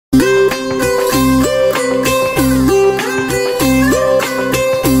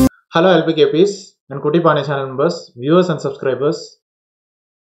Hello LPKPs and Kutti Paanai channel members, viewers and subscribers.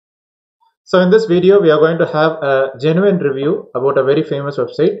 So in this video, we are going to have a genuine review about a very famous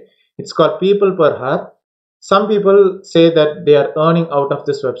website. It's called Peopleperhour. Some people say that they are earning out of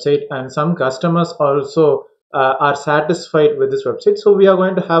this website, and some customers also are satisfied with this website. So we are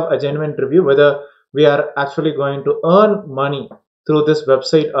going to have a genuine review whether we are actually going to earn money through this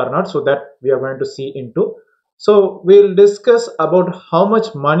website or not. So that we are going to see into. So we'll discuss about how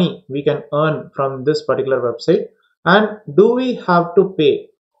much money we can earn from this particular website, and do we have to pay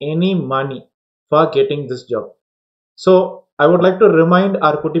any money for getting this job. So I would like to remind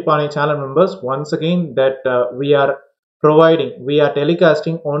our Kutti Paanai channel members once again that we are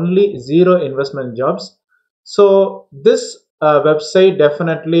telecasting only zero investment jobs. So this website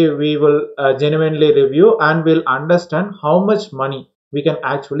definitely we will genuinely review and will understand how much money we can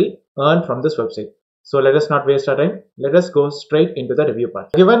actually earn from this website. So let us not waste our time. Let us go straight into the review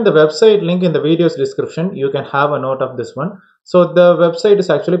part. Given the website link in the video's description, you can have a note of this one. So the website is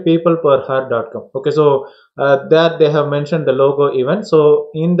actually peopleperhour.com. Okay, so there they have mentioned the logo even.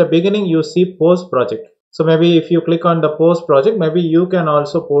 So in the beginning you see post project. So maybe if you click on the post project, maybe you can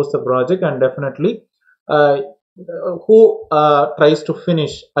also post the project, and definitely uh, who tries to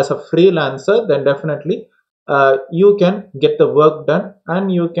finish as a freelancer, then definitely you can get the work done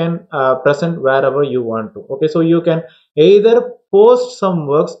and you can present wherever you want to. Okay, so you can either post some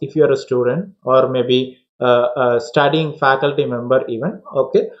works if you are a student, or maybe studying faculty member even.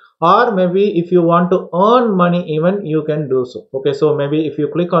 Okay, or maybe if you want to earn money even, you can do so. Okay, so maybe if you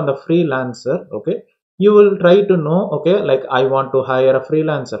click on the freelancer, okay, you will try to know, okay, like I want to hire a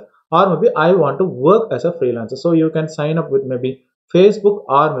freelancer, or maybe I want to work as a freelancer. So you can sign up with maybe Facebook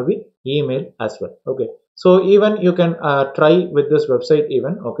or maybe email as well. Okay, so even you can try with this website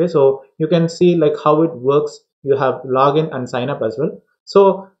even. Okay, so you can see like how it works. You have login and sign up as well.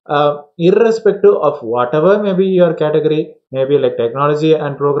 So irrespective of whatever maybe your category, maybe like technology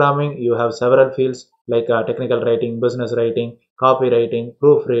and programming, you have several fields like technical writing, business writing, copywriting,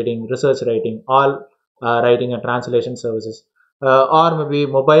 proofreading, research writing, all writing and translation services, or maybe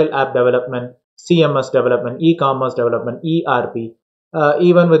mobile app development, CMS development, e-commerce development, ERP,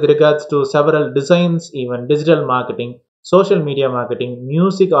 even with regards to several designs, even digital marketing, social media marketing,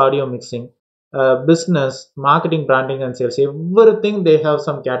 music, audio mixing, business, marketing, branding, and sales. Everything they have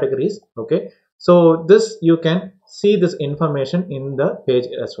some categories. Okay, so this you can see this information in the page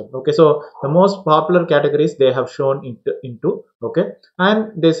as well. Okay, so the most popular categories they have shown into okay,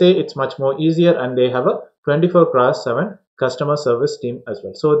 and they say it's much more easier, and they have a 24/7 customer service team as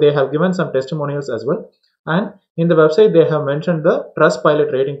well. So they have given some testimonials as well, and in the website they have mentioned the trust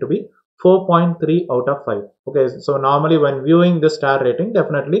pilot rating to be 4.3 out of 5. Okay, so normally when viewing the star rating,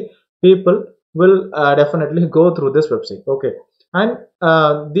 definitely people will definitely go through this website. Okay,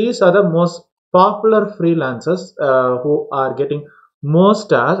 and these are the most popular freelancers who are getting more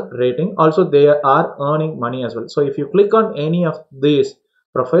star rating. Also they are earning money as well. So if you click on any of these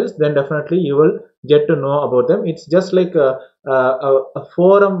profiles, then definitely you will get to know about them. It's just like a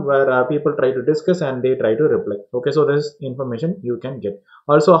forum where people try to discuss and they try to reply. Okay, so this information you can get.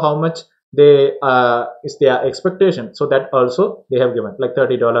 Also how much they is their expectation, so that also they have given like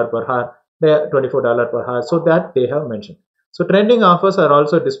 $30 per hour, they $24 per hour, so that they have mentioned. So trending offers are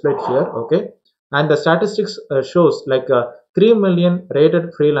also displayed here. Okay, and the statistics shows like 3 million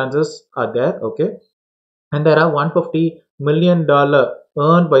rated freelancers are there. Okay, and there are $150 million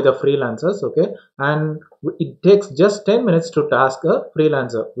earned by the freelancers. Okay, and it takes just 10 minutes to task a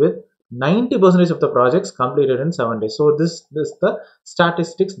freelancer, with 90% of the projects completed in 7 days. So this the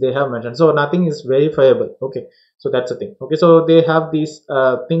statistics they have mentioned. So nothing is verifiable. Okay, so that's the thing. Okay, so they have these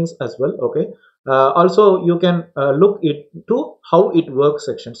things as well. Okay, also you can look it to how it works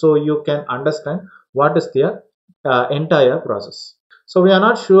section, so you can understand what is their entire process. So we are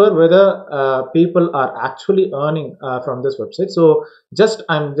not sure whether people are actually earning from this website. So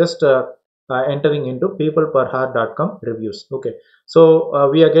I'm just entering into peopleperhour.com reviews. Okay, so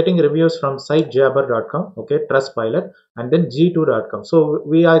we are getting reviews from sitejabber.com, okay, Trustpilot, and then g2.com. So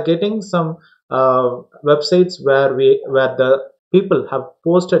we are getting some websites where the people have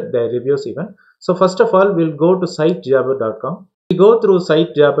posted their reviews even. So first of all, we'll go to sitejabber.com. We go through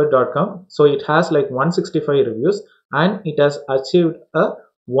sitejabber.com. So it has like 165 reviews, and it has achieved a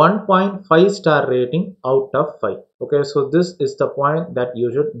 1.5 star rating out of 5. Okay, so this is the point that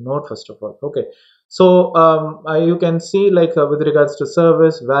you should note first of all. Okay, so you can see like with regards to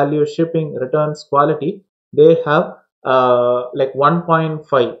service, value, shipping, returns, quality, they have like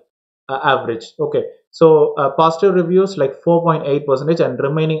 1.5 average. Okay, so positive reviews like 4.8%, and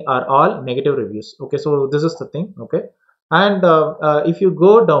remaining are all negative reviews. Okay, so this is the thing. Okay, And if you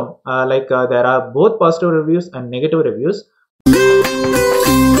go down, there are both positive reviews and negative reviews.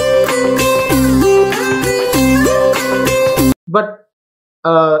 But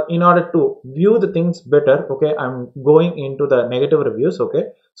in order to view the things better, okay, I'm going into the negative reviews. Okay,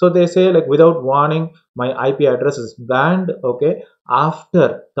 so they say like, without warning, my IP address is banned. Okay,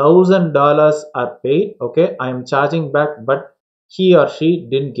 after $1,000 are paid, okay, I am charging back, but he or she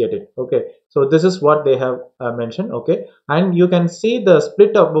didn't get it. Okay, so this is what they have mentioned. Okay, and you can see the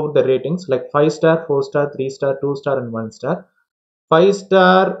split about the ratings, like 5-star, 4-star, 3-star, 2-star, and 1-star.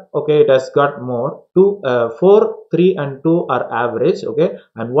 5-star, okay, it has got more. 4, 3, and 2 are average. Okay,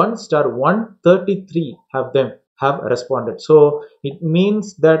 and 1-star, 133 have responded. So it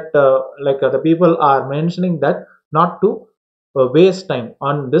means that the people are mentioning that not to waste time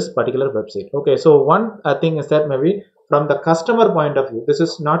on this particular website. Okay, so one thing is that maybe from the customer point of view, this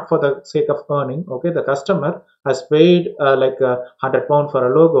is not for the sake of earning. Okay, the customer has paid £100 for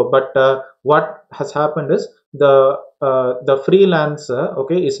a logo, but what has happened is the freelancer,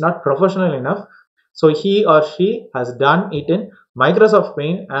 okay, is not professional enough, so he or she has done it in Microsoft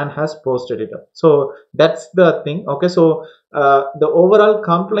Paint and has posted it up. So that's the thing. Okay, so the overall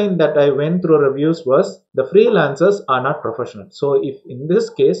complaint that I went through reviews was the freelancers are not professional. So if in this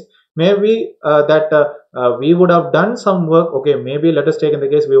case, maybe that we would have done some work. Okay, maybe let us take in the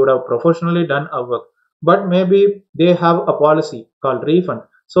case we would have professionally done our work, but maybe they have a policy called refund.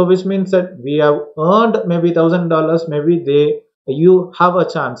 So which means that we have earned maybe $1,000, maybe you have a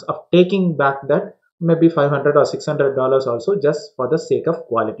chance of taking back that maybe $500 or $600 also, just for the sake of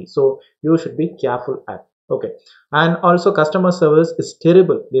quality. So you should be careful at. Okay, and also customer service is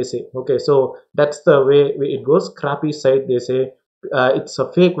terrible, they say. Okay, so that's the way it goes. Crappy site, they say. It's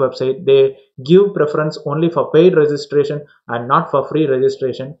a fake website. They give preference only for paid registration and not for free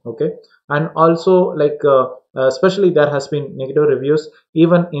registration. Okay, and also especially there has been negative reviews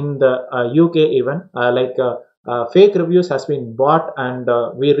even in the UK. Even fake reviews has been bought, and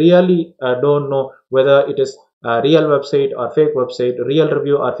we really don't know whether it is a real website or fake website, real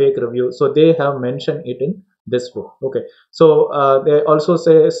review or fake review. So they have mentioned it in this way. Okay, so they also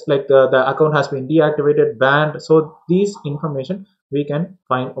says like the account has been deactivated, banned. So these information we can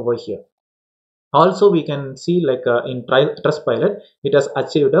find over here. Also we can see in Trustpilot, it has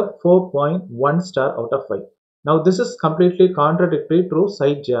achieved a 4.1 star out of 5. Now this is completely contradictory to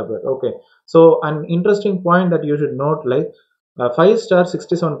SiteJabber. Okay, so an interesting point that you should note, 5 star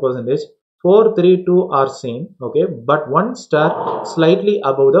 67%, 432 are same. Okay, but 1 star slightly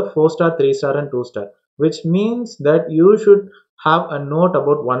above the 4 star, 3 star, and 2 star, which means that you should have a note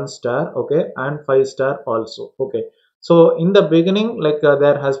about 1 star, okay, and 5 star also. Okay, so in the beginning,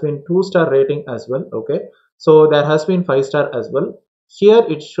 there has been 2 star rating as well. Okay, so there has been 5 star as well. Here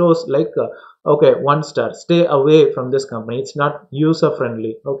it shows okay, 1 star, stay away from this company, it's not user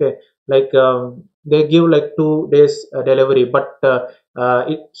friendly. Okay, they give like 2 days delivery, but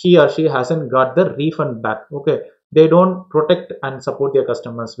he or she hasn't got the refund back. Okay, they don't protect and support their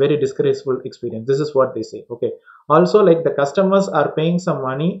customers, very disgraceful experience, this is what they say. Okay, also the customers are paying some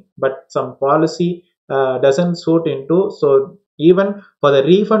money, but some policy doesn't suit into, so even for the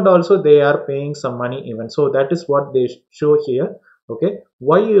refund also they are paying some money even. So that is what they show here. Okay,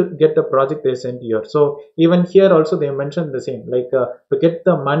 why you get the project they sent here. So even here also they mentioned the same, to get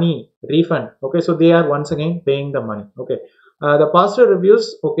the money refund. Okay, so they are once again paying the money. Okay, the positive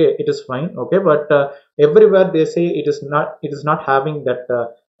reviews, okay, it is fine. Okay, but everywhere they say it is not having that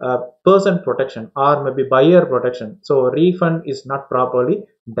person protection or maybe buyer protection, so refund is not properly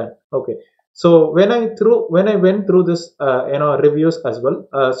done. Okay, so when I went through this reviews as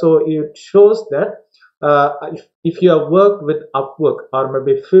well, so it shows that if you have worked with Upwork or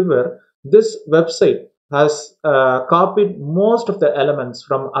maybe Fiverr, this website has copied most of the elements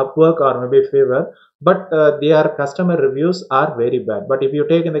from Upwork or maybe Fiverr, but their customer reviews are very bad. But if you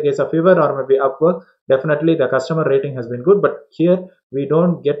take in the case of Fiverr or maybe Upwork, definitely the customer rating has been good, but here we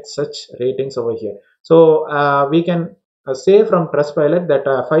don't get such ratings over here. So we can say from Trustpilot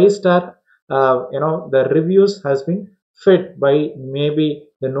that 5 star, the reviews has been fed by maybe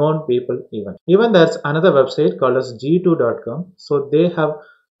the known people. Even there's another website called as g2.com, so they have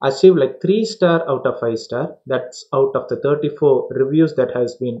achieved like 3 star out of 5 star. That's out of the 34 reviews that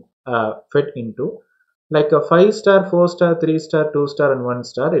has been fed into. Like a 5 star, 4 star, 3 star, 2 star, and 1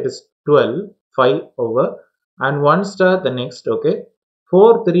 star, it is 12, 5 over, and 1 star the next. Okay,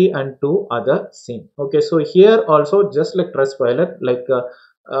 4, 3, and 2 are the same. Okay, so here also just like Trustpilot,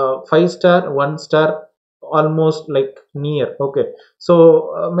 5 star, 1 star, almost like near. Okay,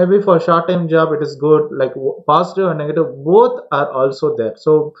 so maybe for short time job it is good, like positive and negative both are also there.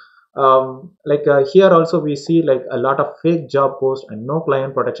 So Here also we see like a lot of fake job posts and no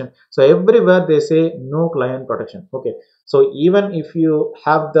client protection. So everywhere they say no client protection. Okay, so even if you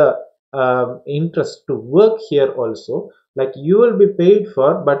have the interest to work here also, like you will be paid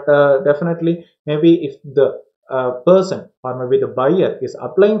for, but definitely maybe if the person or maybe the buyer is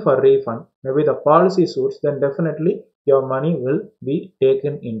applying for refund, maybe the policy suits, then definitely your money will be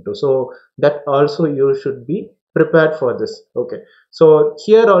taken into. So that also you should be prepared for this. Okay, so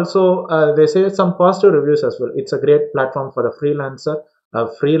here also they say some positive reviews as well. It's a great platform for the freelancer, a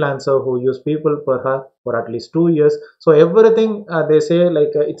freelancer who use Peopleperhour for at least 2 years. So everything they say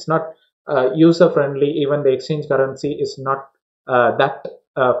like it's not user friendly. Even the exchange currency is not that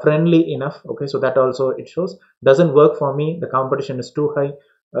friendly enough. Okay, so that also it shows doesn't work for me. The competition is too high.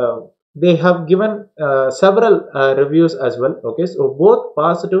 They have given several reviews as well. Okay, so both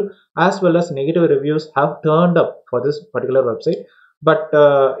positive as well as negative reviews have turned up for this particular website, but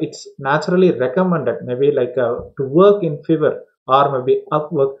it's naturally recommended maybe like to work in Fiverr or maybe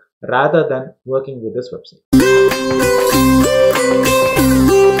Upwork rather than working with this website.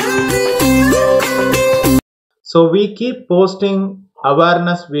 So we keep posting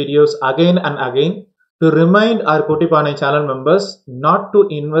awareness videos again and again to remind our Kutti Paanai channel members not to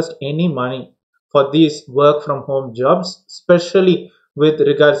invest any money for these work from home jobs, especially with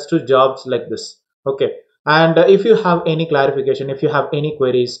regards to jobs like this. Okay, and if you have any clarification, if you have any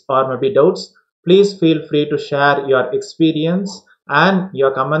queries or maybe doubts, please feel free to share your experience and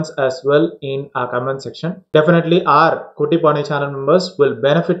your comments as well in our comment section. Definitely our Kutti Paanai channel members will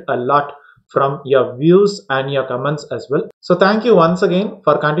benefit a lot from your views and your comments as well. So thank you once again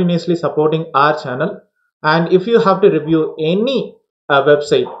for continuously supporting our channel. And if you have to review any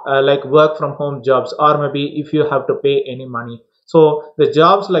website like work from home jobs, or maybe if you have to pay any money, so the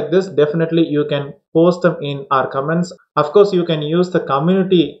jobs like this, definitely you can post them in our comments. Of course, you can use the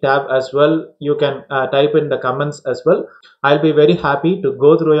community tab as well. You can type in the comments as well. I'll be very happy to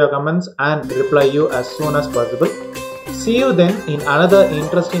go through your comments and reply you as soon as possible. See you then in another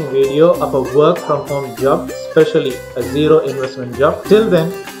interesting video of a work from home job, especially a zero investment job. Till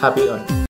then, happy earning.